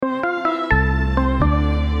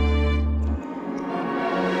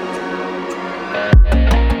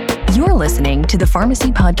listening to the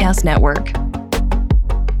Pharmacy Podcast Network.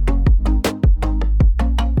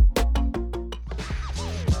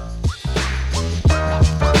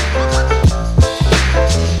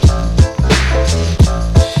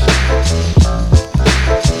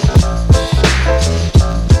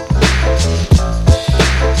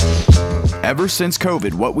 Ever since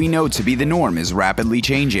COVID, what we know to be the norm is rapidly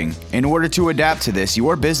changing. In order to adapt to this,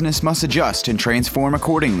 your business must adjust and transform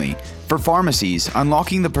accordingly. For pharmacies,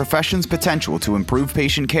 unlocking the profession's potential to improve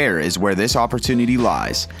patient care is where this opportunity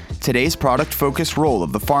lies. Today's product-focused role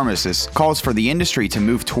of the pharmacist calls for the industry to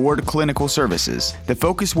move toward clinical services. The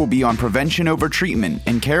focus will be on prevention over treatment,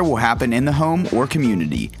 and care will happen in the home or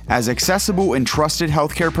community. As accessible and trusted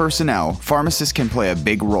healthcare personnel, pharmacists can play a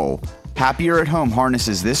big role. Happier at Home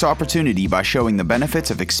harnesses this opportunity by showing the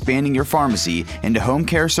benefits of expanding your pharmacy into home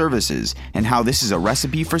care services and how this is a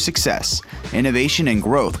recipe for success. Innovation and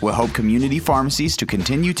growth will help community pharmacies to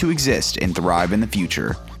continue to exist and thrive in the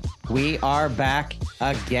future. We are back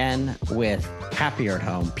again with Happier at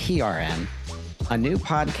Home, PRN, a new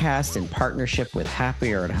podcast in partnership with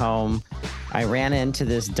Happier at Home. I ran into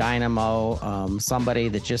this dynamo, somebody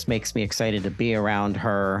that just makes me excited to be around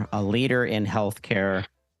her, a leader in healthcare.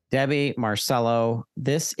 Debbie Marcello,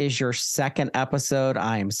 this is your second episode.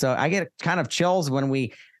 I get kind of chills when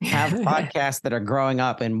we have podcasts that are growing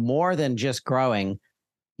up, and more than just growing,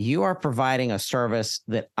 you are providing a service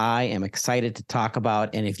that I am excited to talk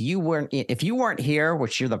about. And if you weren't here,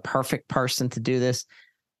 which you're the perfect person to do this,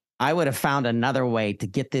 I would have found another way to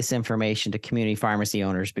get this information to community pharmacy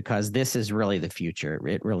owners, because this is really the future.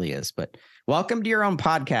 It really is. But welcome to your own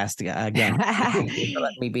podcast again.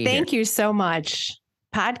 Let me be Thank here. you so much.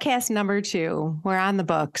 Podcast number 2. We're on the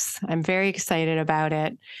books. I'm very excited about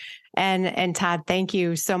it. And Todd, thank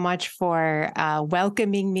you so much for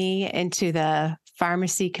welcoming me into the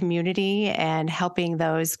pharmacy community and helping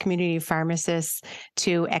those community pharmacists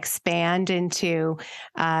to expand into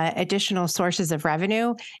additional sources of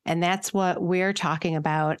revenue. And that's what we're talking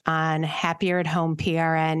about on Happier at Home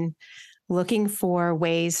PRN, looking for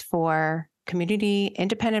ways for community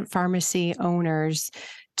independent pharmacy owners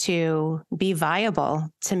to be viable,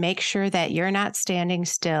 to make sure that you're not standing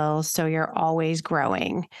still, so you're always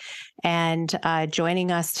growing. And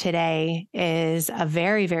joining us today is a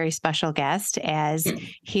very, very special guest, as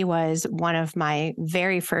he was one of my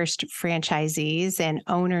very first franchisees and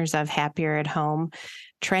owners of Happier at Home,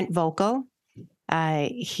 Trent Voelkel.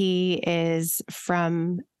 He is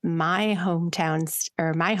from my hometown,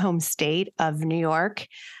 or my home state of New York,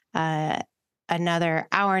 another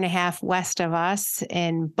hour and a half west of us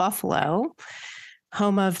in Buffalo,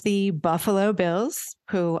 home of the Buffalo Bills,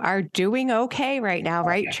 who are doing okay right now,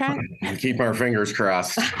 right, Trent? Keep our fingers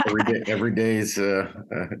crossed. Every day's a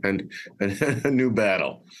new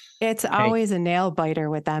battle. It's always a nail biter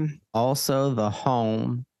with them. Also the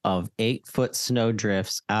home of 8-foot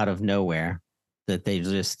snowdrifts out of nowhere that they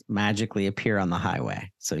just magically appear on the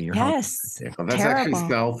highway. So you're yes, well, that's terrible. actually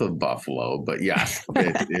south of Buffalo, but yes,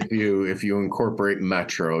 if you incorporate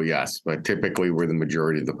metro, yes, but typically where the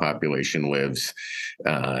majority of the population lives,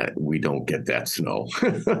 we don't get that snow,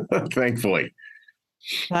 thankfully.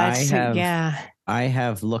 I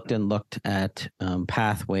have looked at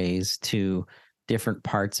pathways to different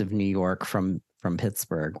parts of New York from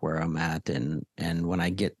Pittsburgh, where I'm at, and when I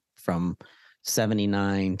get from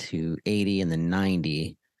 79 to 80 and then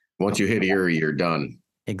 90. Once you hit Erie, you're done.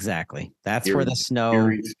 Exactly. That's where the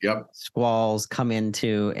snow squalls come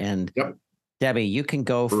into. And Debbie, you can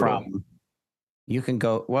go you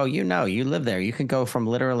live there. You can go from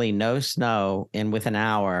literally no snow, and with an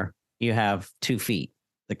hour, you have 2 feet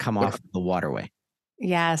that come off the waterway.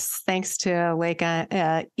 Yes, thanks to Lake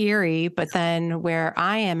Erie. But then where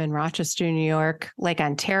I am in Rochester, New York, Lake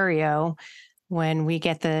Ontario, when we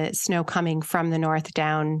get the snow coming from the north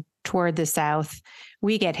down toward the south,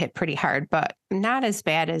 we get hit pretty hard, but not as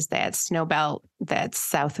bad as that snow belt that's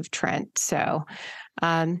south of Trent. So,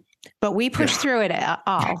 but we push through it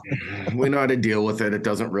all. We know how to deal with it. It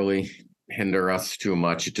doesn't really hinder us too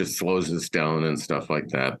much. It just slows us down and stuff like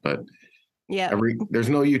that. But yeah, there's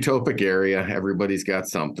no utopic area. Everybody's got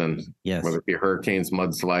something. Yes. Whether it be hurricanes,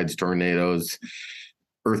 mudslides, tornadoes,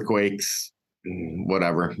 earthquakes,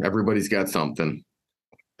 whatever. Everybody's got something.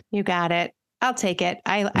 You got it. I'll take it.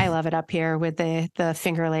 I love it up here with the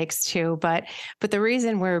Finger Lakes too. But the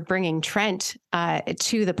reason we're bringing Trent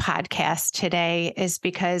to the podcast today is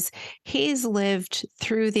because he's lived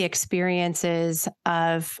through the experiences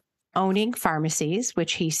of owning pharmacies,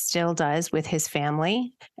 which he still does with his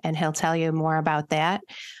family, and he'll tell you more about that.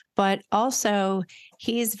 But also,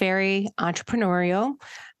 he's very entrepreneurial.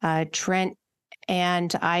 Trent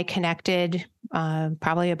and I connected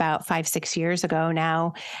probably about 5-6 years ago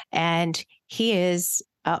now. And he is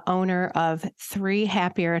owner of 3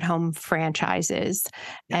 Happier at Home franchises.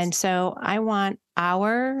 And so I want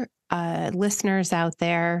our listeners out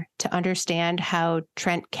there to understand how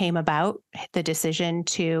Trent came about the decision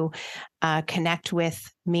to connect with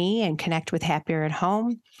me and connect with Happier at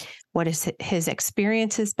Home. What his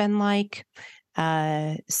experience has been like,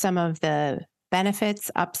 some of the benefits,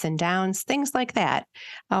 ups and downs, things like that.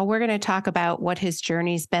 We're going to talk about what his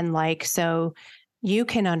journey's been like so you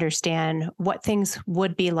can understand what things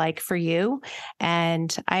would be like for you.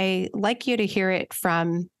 And I like you to hear it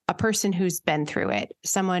from a person who's been through it,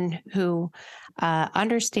 someone who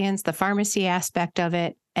understands the pharmacy aspect of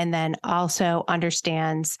it, and then also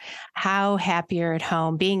understands how Happier at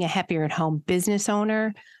Home, being a Happier at Home business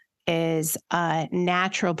owner, is a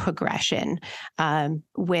natural progression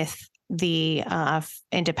with the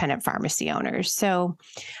independent pharmacy owners. So,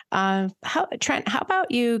 Trent, how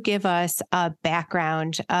about you give us a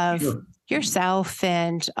background of yourself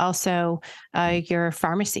and also your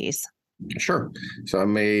pharmacies? Sure. So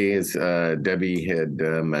I'm as Debbie had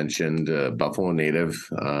mentioned, Buffalo native,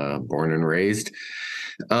 born and raised.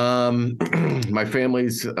 My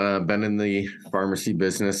family's been in the pharmacy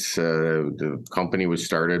business. The company was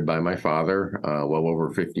started by my father well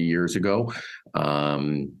over 50 years ago.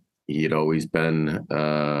 He had always been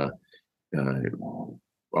of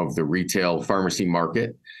the retail pharmacy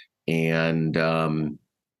market. And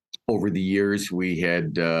over the years, we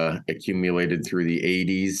had accumulated through the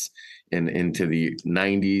 80s and into the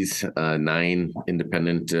 90s, 9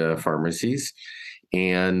 independent pharmacies.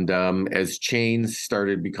 And as chains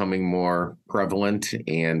started becoming more prevalent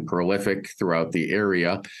and prolific throughout the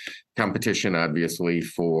area, competition, obviously,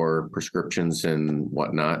 for prescriptions and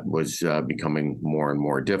whatnot was becoming more and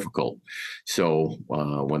more difficult. So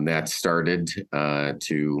when that started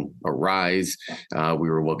to arise, we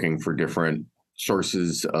were looking for different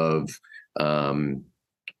sources of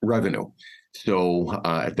revenue. So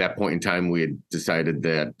at that point in time, we had decided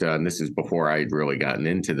that, and this is before I had really gotten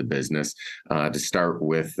into the business, to start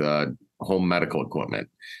with home medical equipment.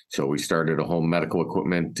 So we started a home medical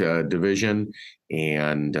equipment division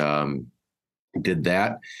and did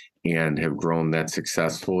that and have grown that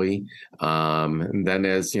successfully. And then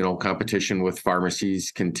as, competition with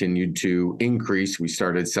pharmacies continued to increase, we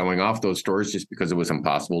started selling off those stores just because it was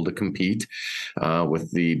impossible to compete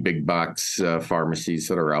with the big box pharmacies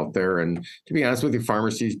that are out there. And to be honest with you,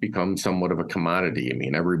 pharmacies become somewhat of a commodity. I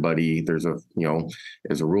mean, everybody, there's a,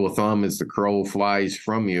 as a rule of thumb, as the crow flies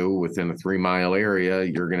from you within a 3-mile area,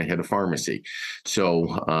 you're going to hit a pharmacy.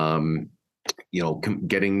 So,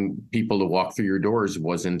 getting people to walk through your doors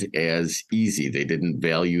wasn't as easy. They didn't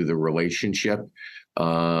value the relationship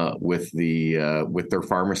with their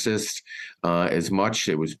pharmacist as much.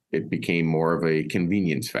 It became more of a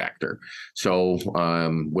convenience factor. So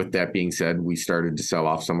with that being said, we started to sell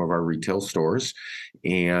off some of our retail stores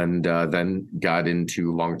and then got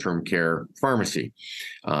into long-term care pharmacy.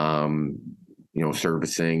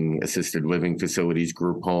 Servicing assisted living facilities,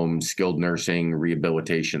 group homes, skilled nursing,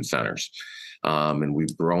 rehabilitation centers. And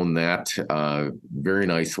we've grown that very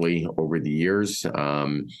nicely over the years.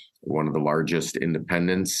 One of the largest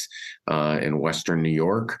independents in Western New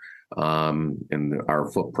York. And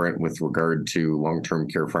our footprint with regard to long-term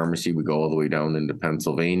care pharmacy, we go all the way down into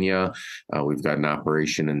Pennsylvania. We've got an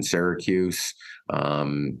operation in Syracuse.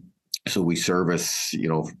 So we service,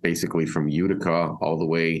 basically from Utica all the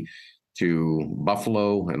way to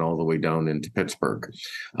Buffalo and all the way down into Pittsburgh.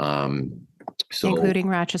 So, including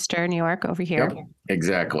Rochester, New York, over here. Yep,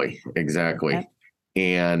 exactly. Yep.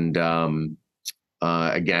 And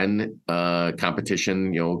again,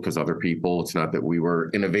 competition, because other people, it's not that we were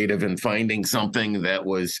innovative in finding something that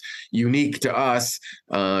was unique to us.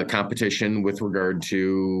 Competition with regard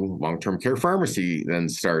to long-term care pharmacy then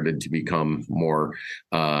started to become more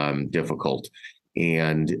difficult.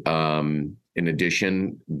 And in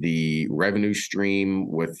addition, the revenue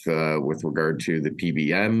stream with regard to the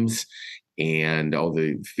PBMs and all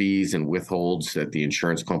the fees and withholds that the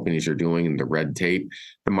insurance companies are doing and the red tape,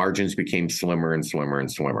 the margins became slimmer and slimmer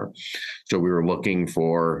and slimmer. So we were looking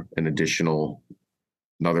for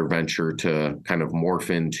another venture to kind of morph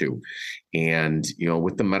into. And,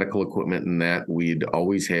 with the medical equipment and that, we'd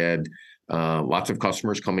always had lots of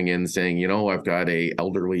customers coming in saying, I've got a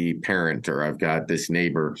elderly parent or I've got this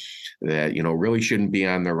neighbor that, really shouldn't be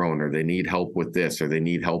on their own, or they need help with this, or they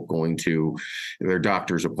need help going to their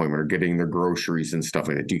doctor's appointment or getting their groceries and stuff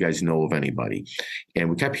like that. Do you guys know of anybody? And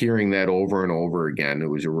we kept hearing that over and over again. It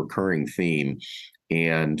was a recurring theme.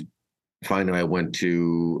 And finally, I went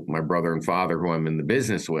to my brother and father, who I'm in the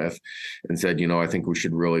business with, and said, I think we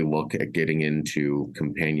should really look at getting into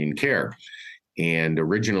companion care. And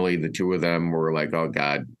originally, the two of them were like, oh,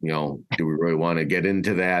 God, do we really want to get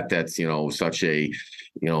into that? That's, such a,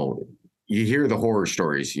 you hear the horror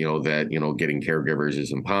stories, that, getting caregivers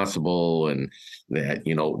is impossible, and that,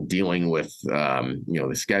 dealing with, the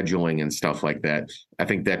scheduling and stuff like that. I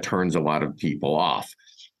think that turns a lot of people off.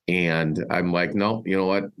 And I'm like, no, you know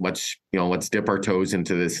what? Let's dip our toes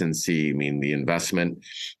into this and see. I mean, the investment,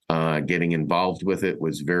 getting involved with it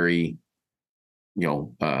was very,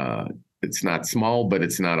 it's not small, but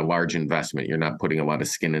it's not a large investment. You're not putting a lot of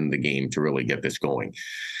skin in the game to really get this going.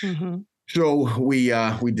 Mm-hmm. So we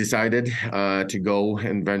decided to go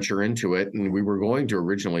and venture into it, and we were going to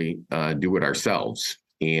originally do it ourselves.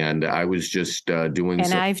 And I was just doing.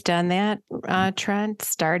 And I've done that, Trent,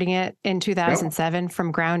 starting it in 2007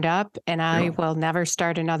 from ground up, and I will never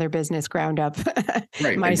start another business ground up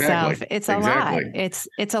myself. Exactly. It's a lot.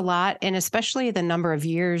 It's a lot, and especially the number of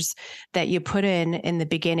years that you put in the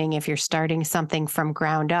beginning if you're starting something from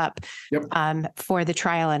ground up, for the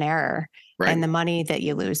trial and error. Right. And the money that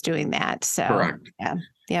you lose doing that. So, correct. Yeah.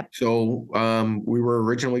 Yep. So we were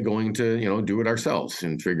originally going to, do it ourselves,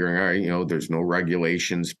 and figuring, all right, there's no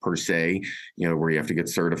regulations per se, where you have to get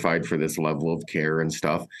certified for this level of care and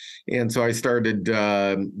stuff. And so I started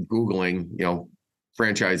Googling,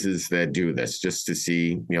 franchises that do this, just to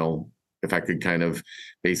see, if I could kind of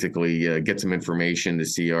basically get some information to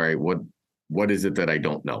see, all right, what is it that I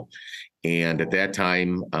don't know? And at that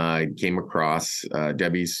time, I came across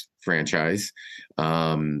Debbie's franchise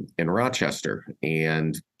in Rochester,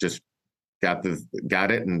 and just got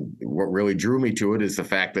it. And what really drew me to it is the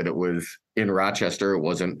fact that it was in Rochester. It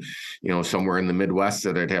wasn't, somewhere in the Midwest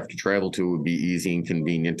that I'd have to travel to. It would be easy and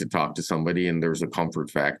convenient to talk to somebody, and there's a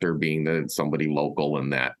comfort factor being that it's somebody local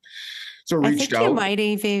in that. So reached out. You might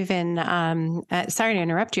have even, sorry to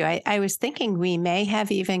interrupt you. I was thinking we may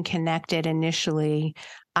have even connected initially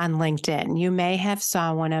on LinkedIn. You may have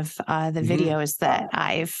saw one of the videos that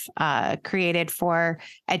I've created for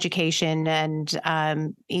education,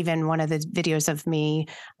 and even one of the videos of me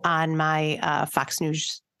on my Fox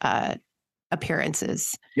News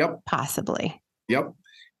appearances. Yep. Possibly. Yep.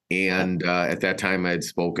 And at that time, I'd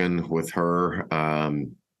spoken with her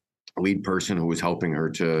lead person who was helping her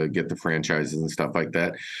to get the franchises and stuff like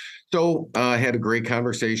that. So I had a great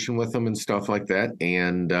conversation with them and stuff like that.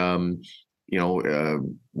 And,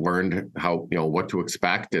 learned how, what to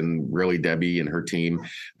expect. And really, Debbie and her team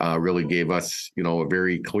really gave us, a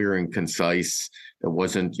very clear and concise. It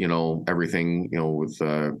wasn't, everything, with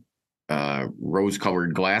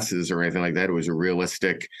rose-colored glasses or anything like that. It was a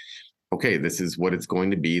realistic, okay, this is what it's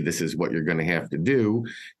going to be. This is what you're going to have to do.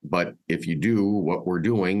 But if you do what we're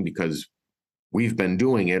doing, because we've been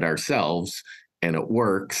doing it ourselves and it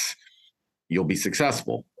works, you'll be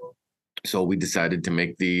successful. So we decided to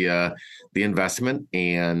make the investment,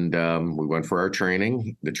 and we went for our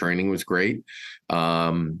training. The training was great,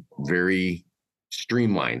 very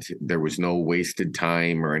streamlined. There was no wasted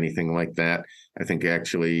time or anything like that. I think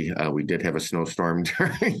actually we did have a snowstorm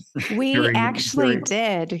during. We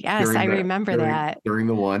did. Yes, I remember that. During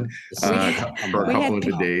the one for a couple of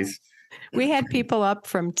the days. We had people up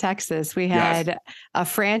from Texas. We had a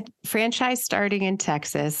franchise starting in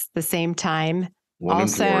Texas the same time. One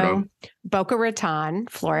also, Boca Raton,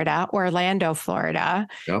 Florida, Orlando, Florida.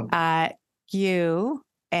 Yep. You.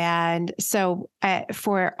 And so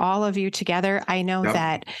for all of you together, I know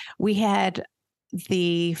that we had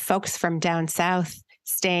the folks from down south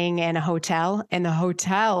staying in a hotel, and the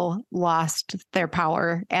hotel lost their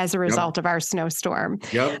power as a result of our snowstorm.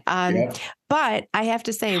 But I have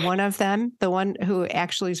to say, one of them, the one who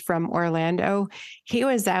actually is from Orlando, he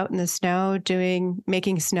was out in the snow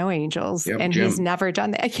making snow angels, and Jim. He's never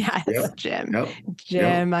done that. Yes, Jim.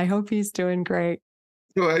 Jim, I hope he's doing great.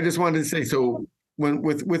 So I just wanted to say, so when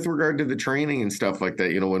with regard to the training and stuff like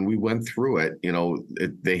that, when we went through it,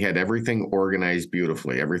 they had everything organized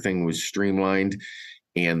beautifully. Everything was streamlined,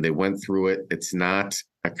 and they went through it. It's not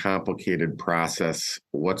a complicated process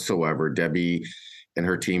whatsoever. Debbie and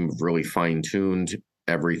her team have really fine-tuned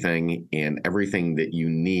everything, and everything that you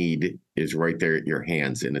need is right there at your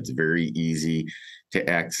hands, and it's very easy to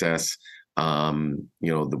access.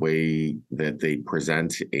 The way that they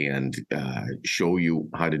present and show you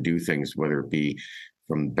how to do things, whether it be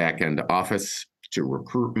from back end office to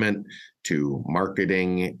recruitment to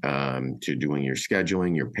marketing, to doing your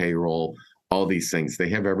scheduling, your payroll, all these things. They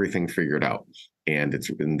have everything figured out. And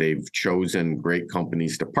they've chosen great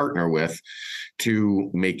companies to partner with to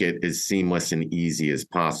make it as seamless and easy as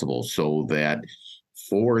possible, so that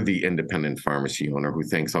for the independent pharmacy owner who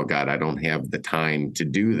thinks, oh God, I don't have the time to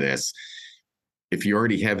do this. If you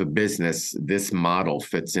already have a business, this model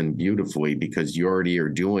fits in beautifully because you already are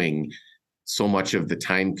doing so much of the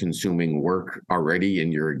time consuming work already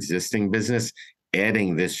in your existing business.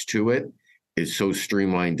 Adding this to it is so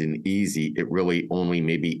streamlined and easy. It really only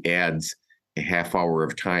maybe adds a half hour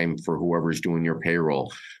of time for whoever's doing your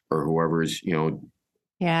payroll or whoever's,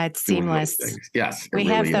 Yeah, it's doing those seamless. things. Yes, We it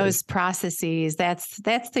have really those is. processes.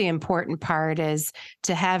 That's the important part, is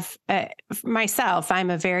to have myself. I'm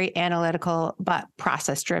a very analytical but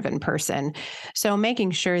process driven person. So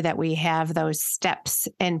making sure that we have those steps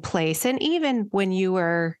in place. And even when you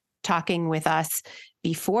were talking with us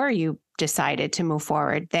before you decided to move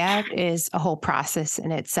forward, that is a whole process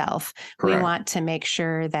in itself. Correct. We want to make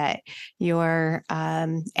sure that you're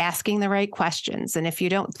asking the right questions. And if you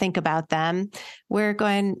don't think about them, we're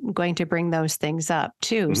going to bring those things up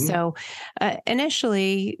too. Mhm. So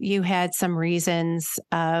initially, you had some reasons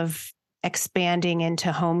of expanding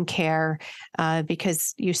into home care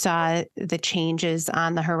because you saw the changes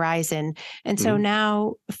on the horizon. And so Mhm.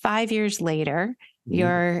 now, 5 years later,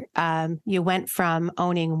 Mhm. you went from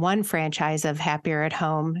owning one franchise of Happier at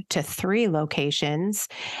Home to 3 locations.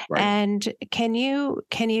 Right. And can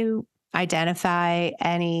you identify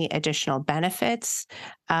any additional benefits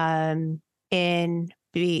in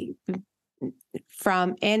be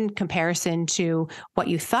in comparison to what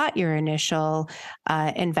you thought your initial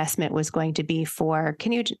investment was going to be for?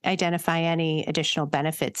 Can you identify any additional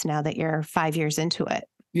benefits now that you're 5 years into it?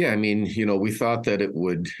 Yeah, I mean, we thought that it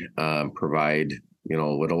would provide, a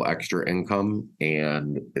little extra income,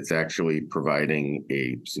 and it's actually providing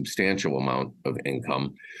a substantial amount of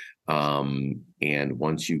income. And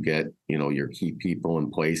once you get, your key people in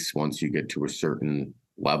place, once you get to a certain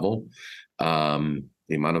level,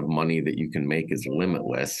 the amount of money that you can make is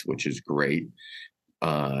limitless, which is great.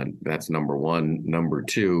 That's number one. Number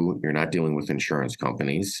two, you're not dealing with insurance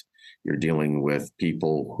companies. You're dealing with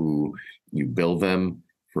people who you bill them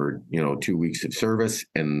for 2 weeks of service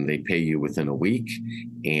and they pay you within a week,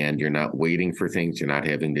 and you're not waiting for things. You're not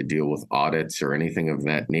having to deal with audits or anything of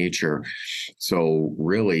that nature. So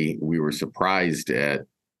really, we were surprised at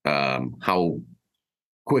how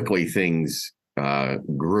quickly things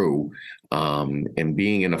grew. And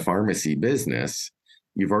being in a pharmacy business,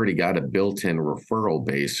 you've already got a built-in referral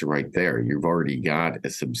base right there. You've already got a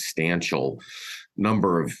substantial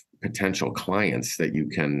number of potential clients that you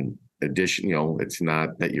can it's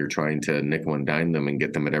not that you're trying to nickel and dime them and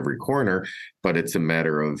get them at every corner, but it's a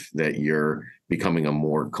matter of that you're becoming a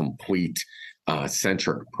more complete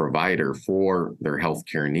centric provider for their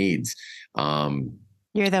healthcare needs.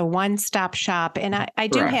 You're the one-stop shop. And I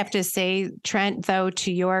do Correct. have to say, Trent, though,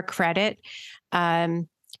 to your credit,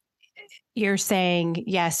 you're saying,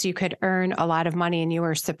 yes, you could earn a lot of money and you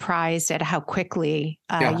were surprised at how quickly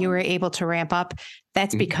Yeah. you were able to ramp up.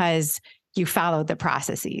 That's Mhm. because you followed the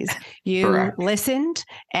processes. You Correct. listened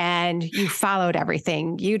and you followed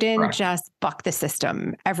everything. You didn't Correct. just buck the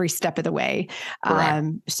system every step of the way. Correct.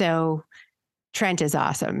 So Trent is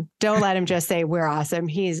awesome. Don't let him just say we're awesome.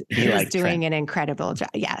 He's like doing Trent. an incredible job.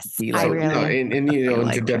 Yes, He I like- really. and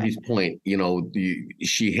like to Trent. Debbie's point,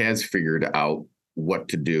 she has figured out what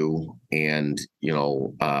to do, and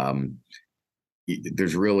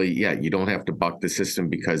there's really, you don't have to buck the system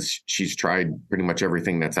because she's tried pretty much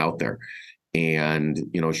everything that's out there. And,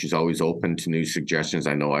 she's always open to new suggestions.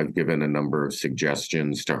 I know I've given a number of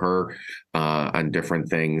suggestions to her on different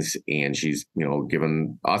things, and she's,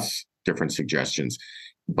 given us different suggestions.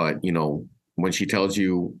 But, when she tells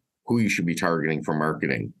you who you should be targeting for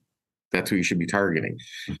marketing, that's who you should be targeting.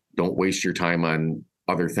 Don't waste your time on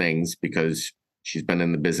other things because she's been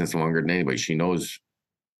in the business longer than anybody. She knows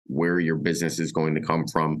where your business is going to come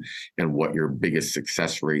from and what your biggest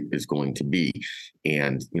success rate is going to be.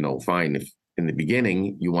 And, fine, if in the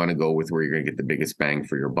beginning you want to go with where you're going to get the biggest bang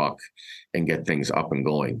for your buck and get things up and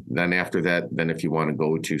going. Then after that, then if you want to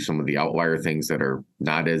go to some of the outlier things that are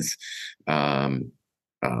not as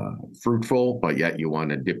fruitful, but yet you want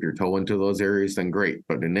to dip your toe into those areas, then great.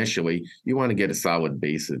 But initially, you want to get a solid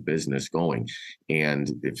base of business going.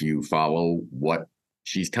 And if you follow what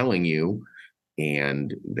she's telling you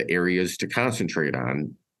and the areas to concentrate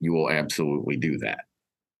on, you will absolutely do that.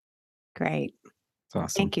 Great. That's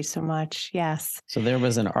awesome. Thank you so much. Yes. So there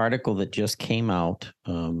was an article that just came out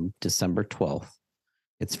December 12th.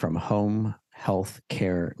 It's from Home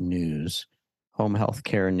Healthcare News,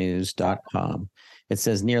 homehealthcarenews.com. It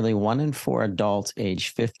says nearly 1 in 4 adults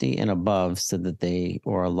age 50 and above said that they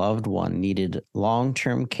or a loved one needed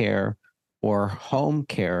long-term care or home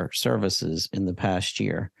care services in the past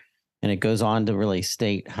year. And it goes on to really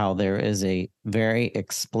state how there is a very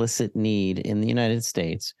explicit need in the United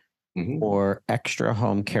States for extra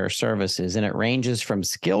home care services. And it ranges from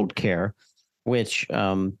skilled care, which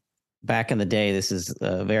back in the day, this is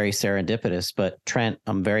very serendipitous. But Trent,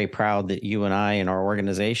 I'm very proud that you and I and our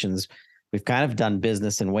organizations, we've kind of done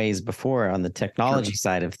business in ways before on the technology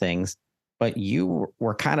side of things. But you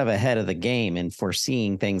were kind of ahead of the game in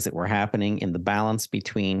foreseeing things that were happening in the balance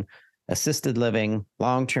between assisted living,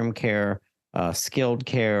 long-term care, skilled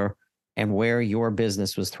care, and where your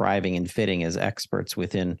business was thriving and fitting as experts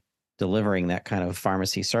within delivering that kind of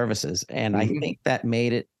pharmacy services. And I think that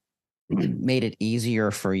made it easier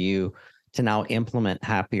for you to now implement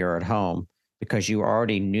Happier at Home because you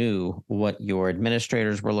already knew what your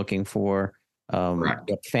administrators were looking for,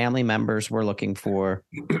 what family members were looking for.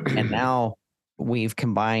 And now we've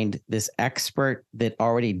combined this expert that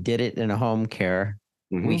already did it in a home care.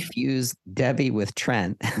 We fused Debbie with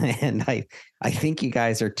Trent. And I think you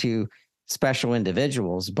guys are two special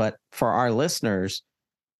individuals. But for our listeners,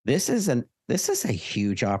 this is a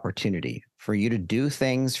huge opportunity for you to do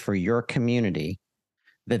things for your community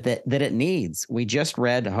that it needs. We just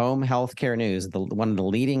read Home Healthcare News, one of the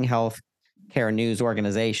leading healthcare news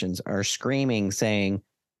organizations, are screaming, saying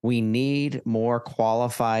we need more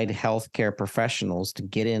qualified healthcare professionals to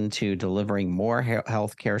get into delivering more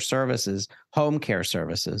healthcare services, home care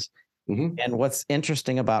services. And what's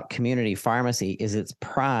interesting about community pharmacy is it's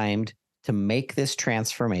primed to make this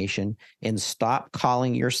transformation and stop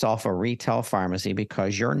calling yourself a retail pharmacy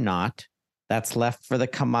because you're not. That's left for the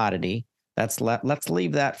commodity. Let's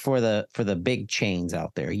leave that for the big chains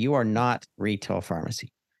out there. You are not retail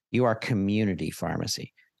pharmacy. You are community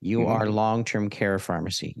pharmacy. You are long-term care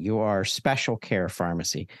pharmacy. You are special care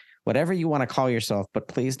pharmacy. Whatever you want to call yourself, but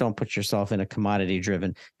please don't put yourself in a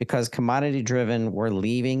commodity-driven, because commodity-driven, we're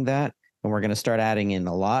leaving that and we're going to start adding in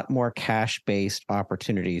a lot more cash-based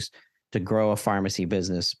opportunities to grow a pharmacy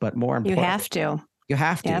business. But more importantly, you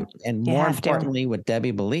have to. Yep. And more importantly, what Debbie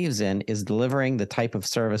believes in is delivering the type of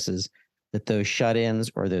services that those shut-ins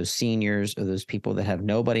or those seniors or those people that have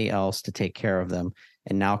nobody else to take care of them.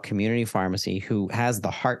 And now community pharmacy, who has the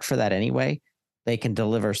heart for that anyway, they can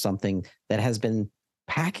deliver something that has been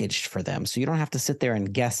packaged for them. So you don't have to sit there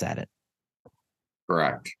and guess at it.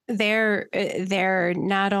 Correct. They're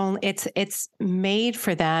not only, it's made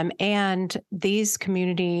for them, and these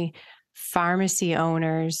community pharmacy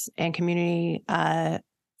owners and community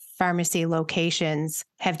pharmacy locations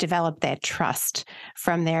have developed that trust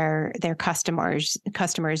from their customers.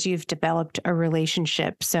 You've developed a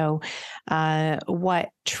relationship. So what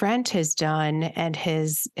Trent has done and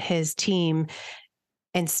his team,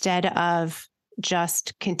 instead of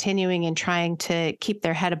just continuing and trying to keep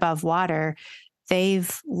their head above water,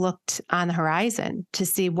 they've looked on the horizon to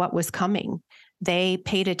see what was coming. They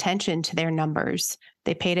paid attention to their numbers.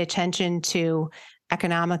 They paid attention to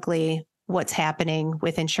economically what's happening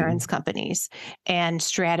with insurance companies and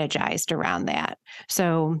strategized around that.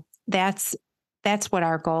 So that's what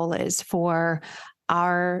our goal is, for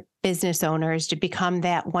our business owners to become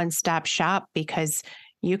that one-stop shop, because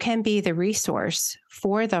you can be the resource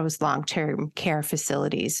for those long-term care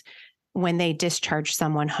facilities when they discharge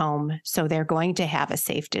someone home. So they're going to have a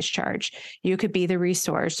safe discharge. You could be the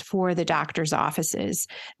resource for the doctor's offices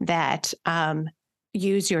that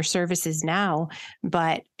use your services now,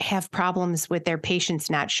 but have problems with their patients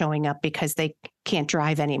not showing up because they can't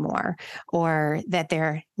drive anymore, or that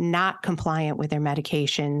they're not compliant with their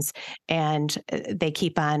medications and they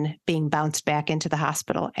keep on being bounced back into the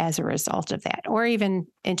hospital as a result of that, or even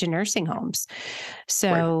into nursing homes.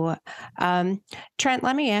 So, Trent,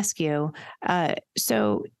 let me ask you,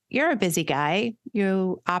 so you're a busy guy.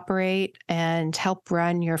 You operate and help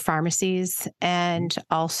run your pharmacies and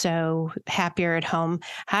also Happier at Home.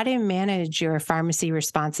 How do you manage your pharmacy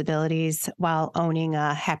responsibilities while owning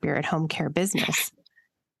a Happier at Home care business?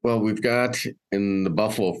 Well, we've got, in the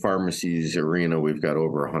Buffalo Pharmacies arena, we've got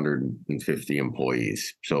over 150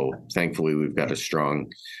 employees. So thankfully, we've got a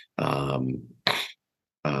strong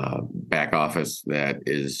back office that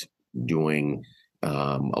is doing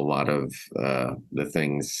a lot of the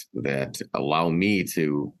things that allow me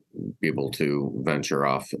to be able to venture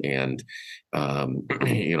off and,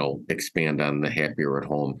 expand on the Happier at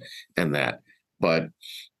Home and that. But,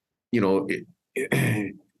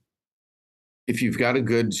 if you've got a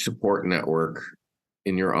good support network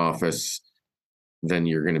in your office, then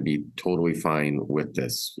you're going to be totally fine with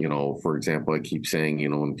this. For example, I keep saying,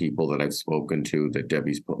 when people that I've spoken to that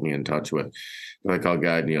Debbie's put me in touch with, like, oh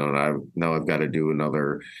God, now I've got to do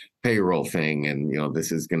another payroll thing. And,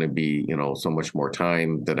 this is going to be, so much more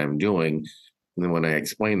time that I'm doing. then when I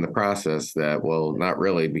explained the process that, well, not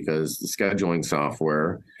really, because the scheduling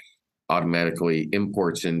software automatically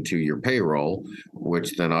imports into your payroll,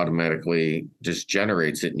 which then automatically just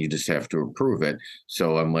generates it and you just have to approve it.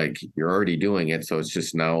 So I'm like, you're already doing it. So it's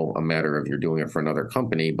just now a matter of you're doing it for another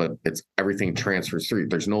company, but it's everything transfers through.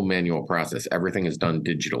 There's no manual process. Everything is done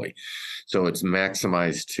digitally. So it's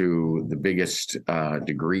maximized to the biggest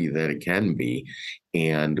degree that it can be.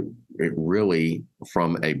 And it really,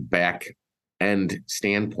 from a back end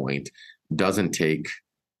standpoint, doesn't take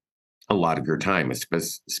a lot of your time,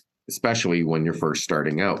 especially when you're first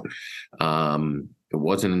starting out. It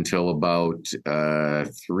wasn't until about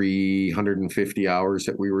 350 hours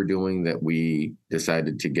that we were doing that we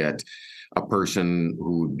decided to get a person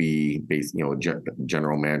who would be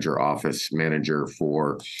general manager, office manager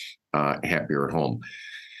for Happier at Home.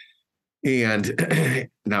 And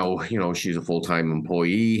now, she's a full-time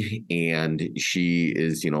employee, and she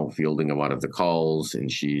is, fielding a lot of the calls, and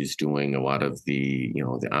she's doing a lot of the,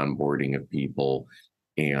 the onboarding of people,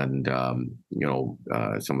 and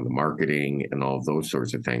some of the marketing and all of those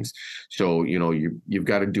sorts of things. So you've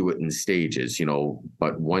got to do it in stages,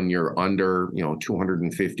 but when you're under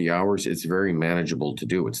 250 hours, it's very manageable to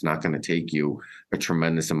do. It's not going to take you a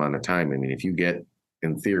tremendous amount of time. I mean, if you get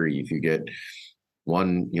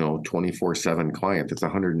one 24/7 client, that's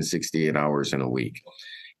 168 hours in a week.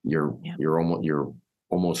 You're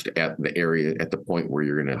almost at the point where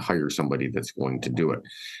you're going to hire somebody that's going to do it.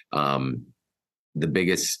 The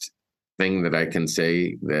biggest thing that I can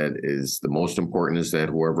say that is the most important is that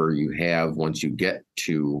whoever you have, once you get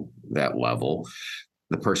to that level,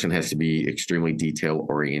 the person has to be extremely detail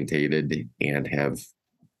orientated and have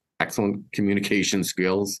excellent communication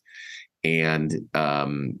skills, and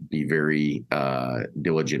be very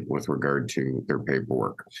diligent with regard to their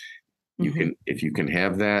paperwork. If you can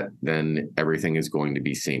have that, then everything is going to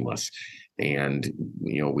be seamless. And,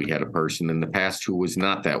 we had a person in the past who was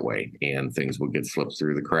not that way, and things would get slipped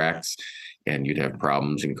through the cracks, and you'd have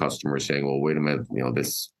problems and customers saying, well, wait a minute,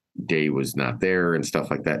 this day was not there and stuff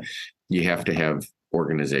like that. You have to have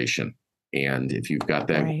organization. And if you've got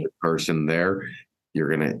that person there,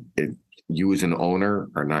 you as an owner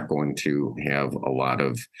are not going to have a lot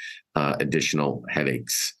of additional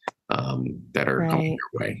headaches that are coming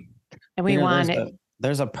your way. And we want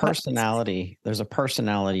there's a personality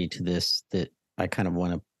to this that I kind of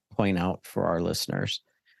want to point out for our listeners.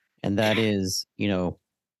 And that is,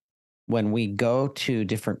 when we go to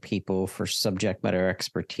different people for subject matter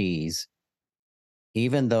expertise,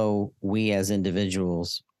 even though we as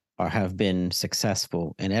individuals have been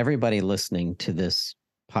successful, and everybody listening to this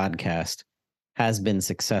podcast has been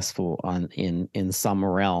successful in some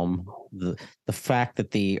realm, the fact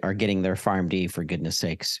that they are getting their PharmD, for goodness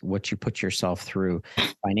sakes, what you put yourself through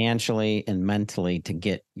financially and mentally to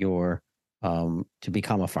get your to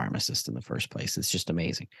become a pharmacist in the first place, it's just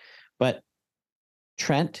amazing. But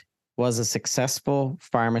Trent was a successful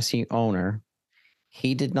pharmacy owner.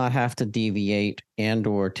 He did not have to deviate and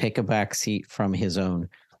or take a back seat from his own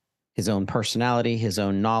personality, his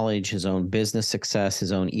own knowledge, his own business success,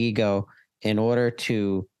 his own ego, in order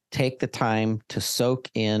to take the time to soak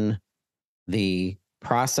in the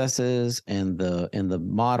processes and the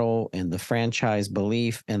model and the franchise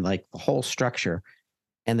belief and like the whole structure,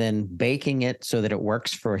 and then baking it so that it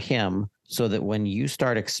works for him, so that when you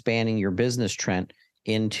start expanding your business, Trent,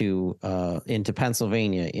 into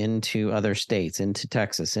Pennsylvania, into other states, into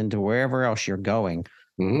Texas, into wherever else you're going,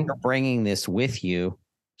 you're bringing this with you,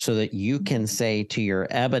 so that you can say to your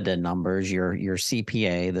EBITDA numbers, your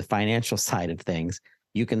CPA, the financial side of things,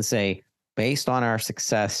 you can say, based on our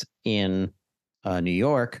success in New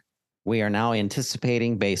York, we are now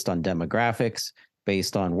anticipating, based on demographics,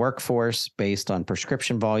 based on workforce, based on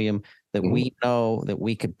prescription volume, that we know that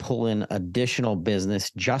we could pull in additional business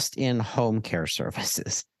just in home care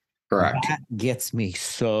services. Correct. That gets me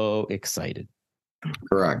so excited.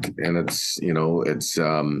 Correct. And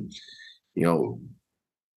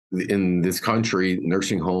in this country,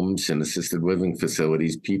 nursing homes and assisted living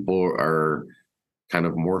facilities, people are kind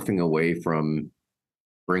of morphing away from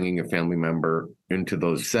bringing a family member into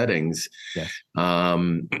those settings. Yes.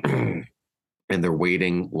 And they're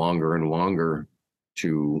waiting longer and longer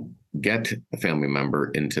to get a family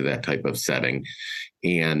member into that type of setting.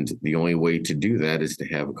 And the only way to do that is to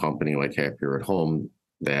have a company like Happier at Home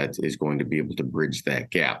that is going to be able to bridge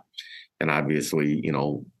that gap. And obviously,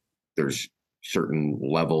 there's certain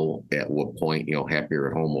level at what point, Happier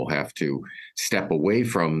at Home will have to step away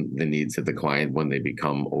from the needs of the client when they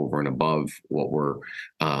become over and above what we're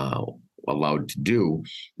allowed to do.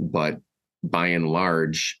 But by and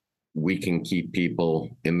large, we can keep people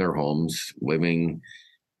in their homes living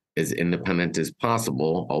as independent as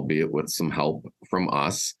possible, albeit with some help from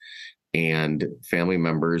us. And family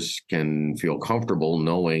members can feel comfortable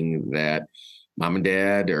knowing that mom and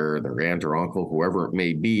dad or their aunt or uncle, whoever it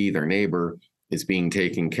may be, their neighbor, is being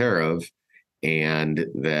taken care of, and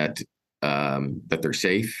that that they're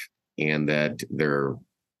safe, and that their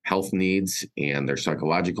health needs and their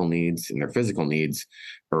psychological needs and their physical needs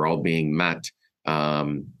are all being met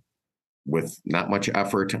with not much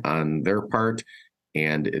effort on their part.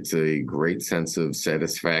 And it's a great sense of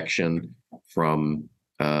satisfaction from,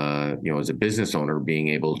 as a business owner, being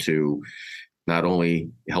able to not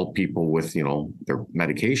only help people with, their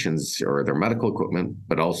medications or their medical equipment,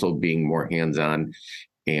 but also being more hands-on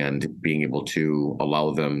and being able to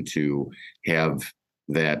allow them to have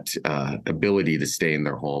that ability to stay in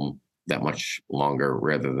their home that much longer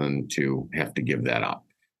rather than to have to give that up.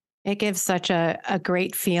 It gives such a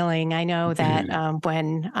great feeling. I know that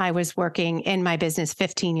when I was working in my business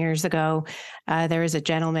 15 years ago, there was a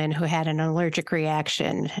gentleman who had an allergic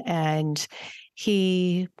reaction, and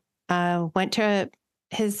he went to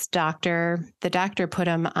his doctor. The doctor put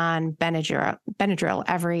him on Benadryl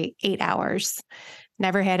every 8 hours.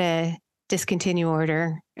 Never had a discontinue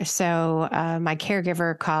order. So my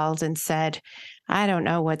caregiver called and said, I don't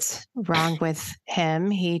know what's wrong with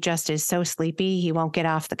him. He just is so sleepy. He won't get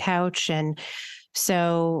off the couch. And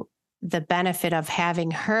so the benefit of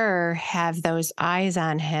having her have those eyes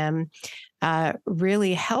on him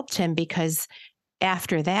really helped him, because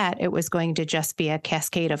after that, it was going to just be a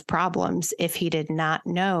cascade of problems if he did not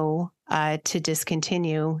know to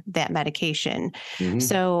discontinue that medication. Mm-hmm.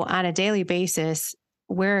 So on a daily basis,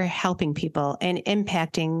 we're helping people and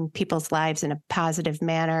impacting people's lives in a positive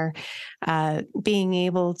manner, being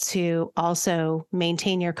able to also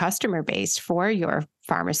maintain your customer base for your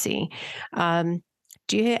pharmacy. I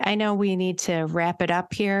know we need to wrap it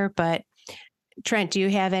up here, but Trent, do you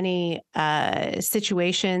have any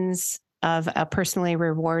situations of a personally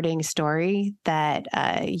rewarding story that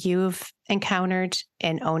you've encountered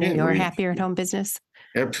in owning your Happier at Home business?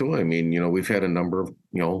 Absolutely. I mean, we've had a number of,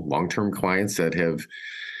 long-term clients that have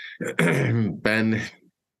been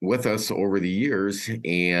with us over the years,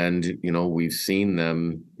 and, we've seen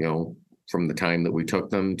them, from the time that we took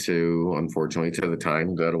them to, unfortunately, to the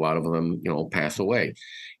time that a lot of them, pass away.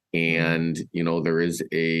 And, there is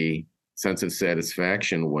a sense of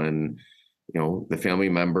satisfaction when, the family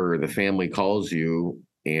member or the family calls you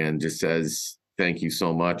and just says, thank you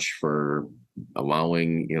so much for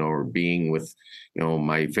allowing, or being with,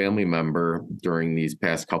 my family member during these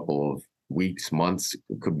past couple of weeks, months,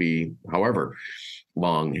 could be however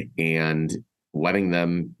long, and letting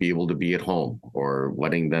them be able to be at home, or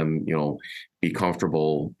letting them, be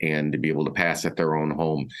comfortable and to be able to pass at their own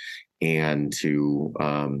home, and to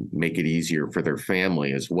make it easier for their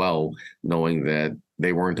family as well, knowing that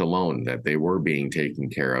they weren't alone, that they were being taken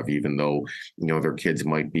care of, even though, their kids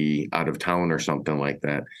might be out of town or something like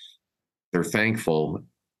that. They're thankful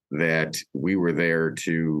that we were there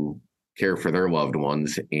to care for their loved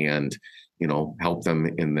ones and, help them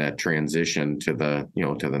in that transition to the,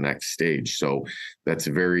 to the next stage. So that's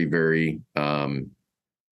very, very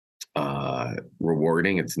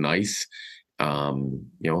rewarding. It's nice.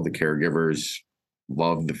 The caregivers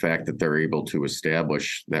love the fact that they're able to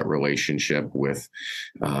establish that relationship with,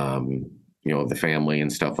 the family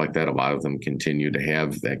and stuff like that. A lot of them continue to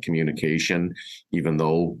have that communication, even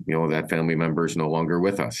though, that family member is no longer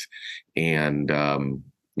with us. And,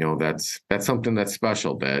 that's something that's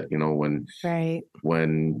special, that,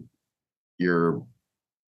 when your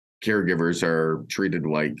caregivers are treated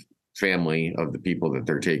like family of the people that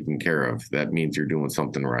they're taking care of, that means you're doing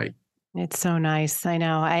something right. It's so nice. I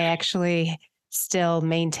know. I actually still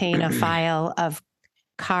maintain a file of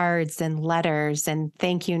cards and letters and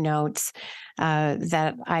thank you notes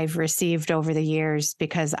that I've received over the years,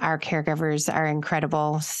 because our caregivers are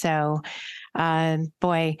incredible. So,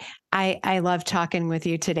 boy, I love talking with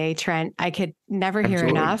you today, Trent. I could never hear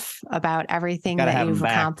enough about everything that you've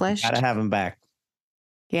accomplished. Gotta have him back.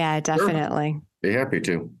 Yeah, definitely. Sure. Be happy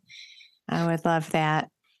to. I would love that.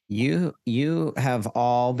 You have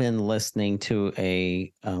all been listening to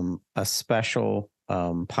a special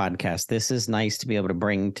podcast. This is nice to be able to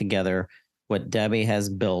bring together what Debbie has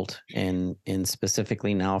built in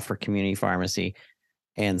specifically now for community pharmacy,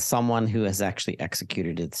 and someone who has actually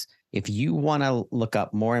executed it. If you want to look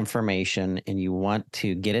up more information and you want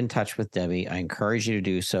to get in touch with Debbie, I encourage you to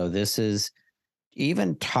do so. This is,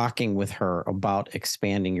 even talking with her about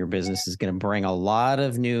expanding your business is going to bring a lot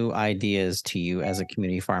of new ideas to you as a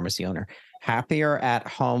community pharmacy owner.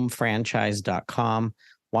 HappierAtHomeFranchise.com.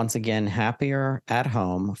 Once again,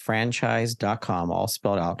 happieratHomefranchise.com, all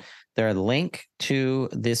spelled out. Their link to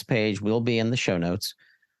this page will be in the show notes.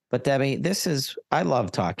 But Debbie, I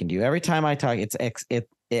love talking to you. Every time I talk,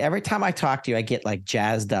 every time I talk to you, I get like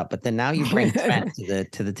jazzed up. But then now you bring Trent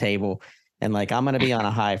to the table, and like I'm going to be on a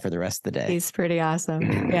high for the rest of the day. He's pretty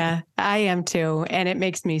awesome. Yeah, I am too, and it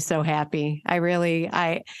makes me so happy.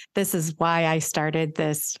 This is why I started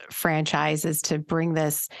this franchise, is to bring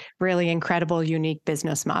this really incredible, unique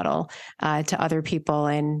business model to other people,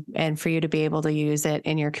 and for you to be able to use it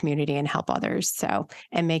in your community and help others. So,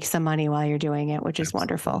 and make some money while you're doing it, which is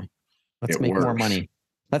wonderful. Let's make more money.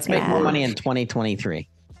 Let's make more money in 2023.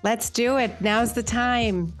 Let's do it. Now's the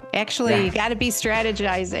time. Actually, you got to be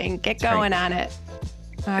strategizing. Get going on it.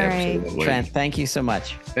 All right. Trent, thank you so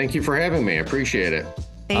much. Thank you for having me. I appreciate it.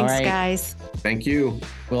 Thanks, guys. Thank you.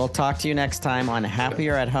 We'll talk to you next time on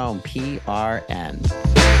Happier at Home, PRN.